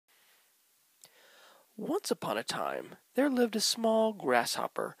Once upon a time, there lived a small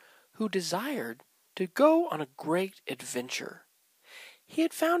grasshopper who desired to go on a great adventure. He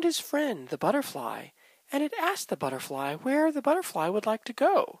had found his friend, the butterfly, and had asked the butterfly where the butterfly would like to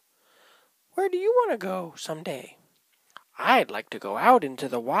go. "Where do you want to go someday?" "I'd like to go out into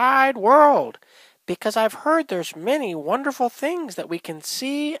the wide world, because I've heard there's many wonderful things that we can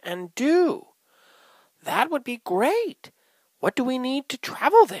see and do." "That would be great. What do we need to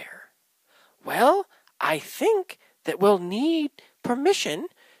travel there?" "Well, I think that we'll need permission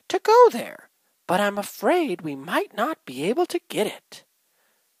to go there, but I'm afraid we might not be able to get it."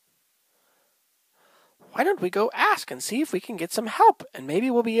 "Why don't we go ask and see if we can get some help, and maybe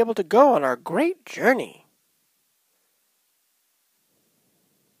we'll be able to go on our great journey?"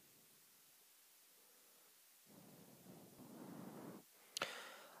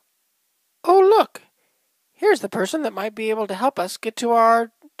 "Oh, look! Here's the person that might be able to help us get to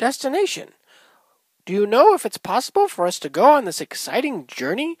our destination. Do you know if it's possible for us to go on this exciting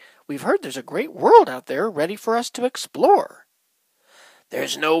journey? We've heard there's a great world out there ready for us to explore."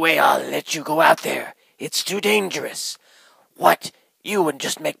 "There's no way I'll let you go out there. It's too dangerous. What? You would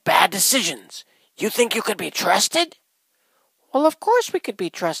just make bad decisions. You think you could be trusted?" "Well, of course we could be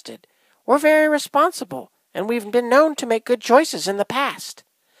trusted. We're very responsible, and we've been known to make good choices in the past."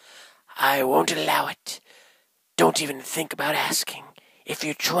 "I won't allow it. Don't even think about asking. If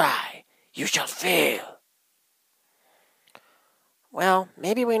you try, you shall fail." "Well,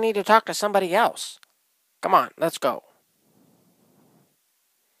 maybe we need to talk to somebody else. Come on, let's go."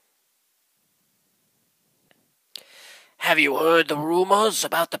 "Have you heard the rumors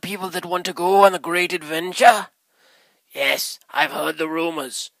about the people that want to go on the great adventure?" "Yes, I've heard the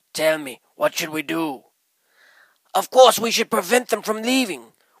rumors. Tell me, what should we do?" "Of course we should prevent them from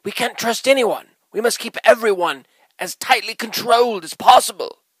leaving. We can't trust anyone. We must keep everyone as tightly controlled as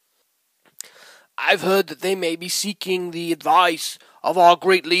possible." "I've heard that they may be seeking the advice of our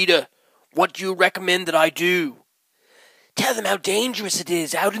great leader. What do you recommend that I do?" "Tell them how dangerous it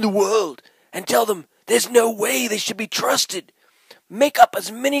is out in the world, and tell them there's no way they should be trusted. Make up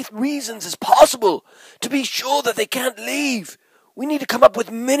as many reasons as possible to be sure that they can't leave. We need to come up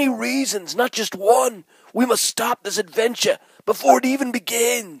with many reasons, not just one. We must stop this adventure before it even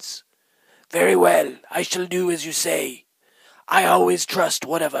begins." "Very well, I shall do as you say. I always trust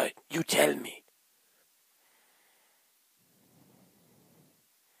whatever you tell me."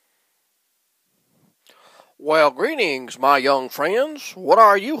 "Well, greetings, my young friends. What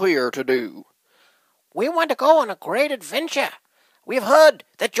are you here to do?" "We want to go on a great adventure. We've heard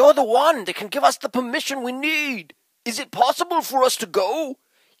that you're the one that can give us the permission we need. Is it possible for us to go?"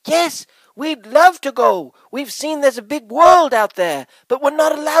 "Yes, we'd love to go. We've seen there's a big world out there, but we're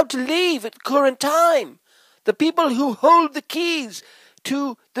not allowed to leave at the current time. The people who hold the keys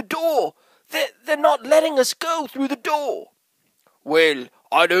to the door, they're not letting us go through the door." "Well,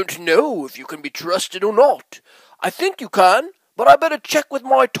 I don't know if you can be trusted or not. I think you can, but I better check with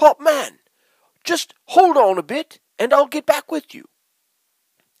my top man. Just hold on a bit, and I'll get back with you."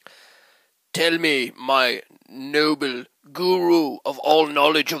 "Tell me, my noble guru of all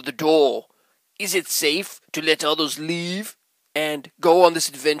knowledge of the door, is it safe to let others leave and go on this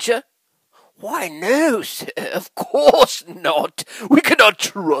adventure?" "Why, no, sir, of course not. We cannot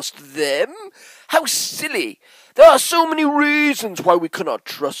trust them. How silly. There are so many reasons why we cannot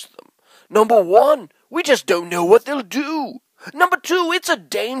trust them. Number one, we just don't know what they'll do. Number two, it's a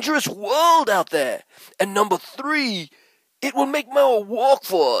dangerous world out there. And number three, it will make more work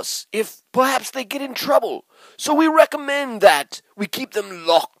for us if perhaps they get in trouble. So we recommend that we keep them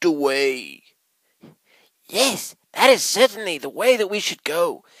locked away." "Yes, that is certainly the way that we should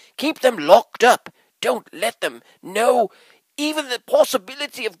go. Keep them locked up. Don't let them know even the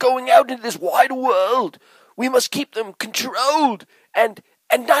possibility of going out into this wide world. We must keep them controlled and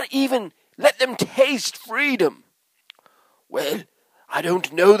not even let them taste freedom." "Well, I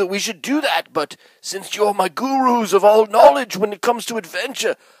don't know that we should do that, but since you're my gurus of all knowledge when it comes to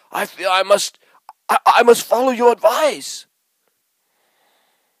adventure, I feel I must follow your advice."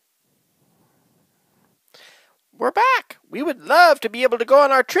 "We're back. We would love to be able to go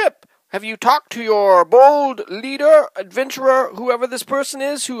on our trip. Have you talked to your bold leader, adventurer, whoever this person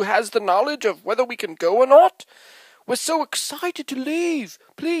is, who has the knowledge of whether we can go or not? We're so excited to leave.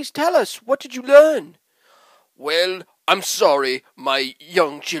 Please tell us, what did you learn?" "Well, I'm sorry, my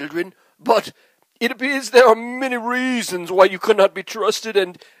young children, but it appears there are many reasons why you cannot be trusted,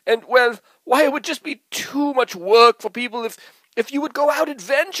 and well, why it would just be too much work for people if you would go out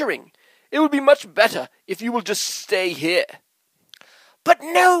adventuring. It would be much better if you will just stay here." "But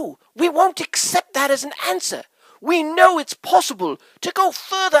no, we won't accept that as an answer. We know it's possible to go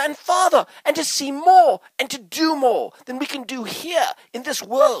further and farther and to see more and to do more than we can do here in this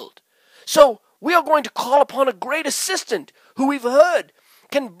world. So we are going to call upon a great assistant who we've heard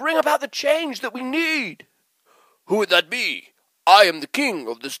can bring about the change that we need. Who would that be? I am the king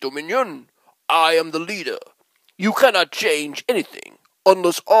of this dominion. I am the leader. You cannot change anything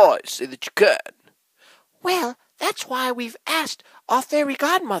unless I say that you can. Well, that's why we've asked our fairy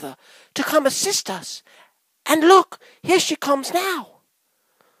godmother to come assist us. And look, here she comes now.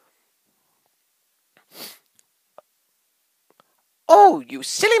 Oh, you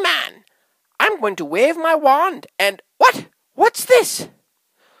silly man. I'm going to wave my wand and... What? What's this?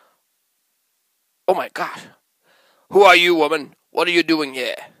 Oh my God. Who are you, woman? What are you doing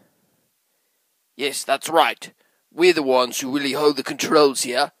here? Yes, that's right. We're the ones who really hold the controls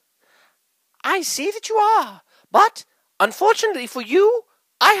here. I see that you are, but unfortunately for you,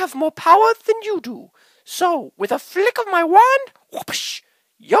 I have more power than you do. So, with a flick of my wand, whoosh,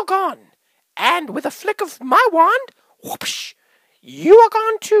 you're gone. And with a flick of my wand, whoosh, you are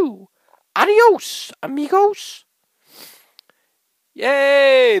gone too. Adios, amigos.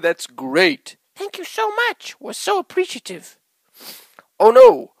 Yay, that's great. Thank you so much. We're so appreciative. Oh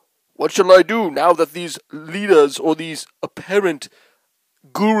no, what shall I do now that these leaders or these apparent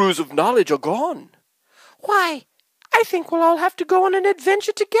gurus of knowledge are gone? Why, I think we'll all have to go on an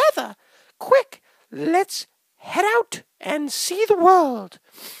adventure together. Quick, let's head out and see the world.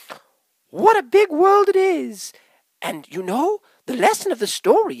 What a big world it is. And you know, the lesson of the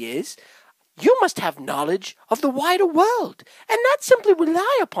story is you must have knowledge of the wider world and not simply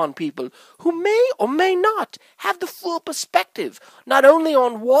rely upon people who may or may not have the full perspective, not only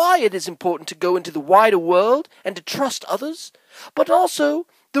on why it is important to go into the wider world and to trust others, but also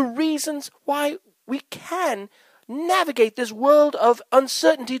the reasons why we can navigate this world of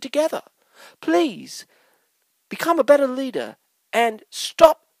uncertainty together. Please, become a better leader and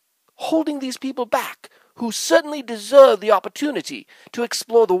stop holding these people back who certainly deserve the opportunity to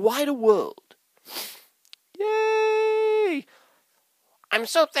explore the wider world. Yay! I'm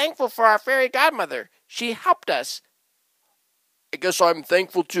so thankful for our fairy godmother. She helped us. I guess I'm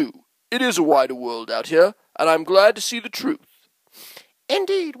thankful too. It is a wider world out here, and I'm glad to see the truth.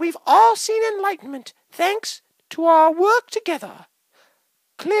 Indeed, we've all seen enlightenment thanks to our work together.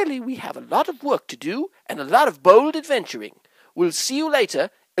 Clearly, we have a lot of work to do and a lot of bold adventuring. We'll see you later,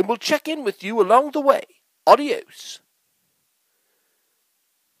 and we'll check in with you along the way. Adios.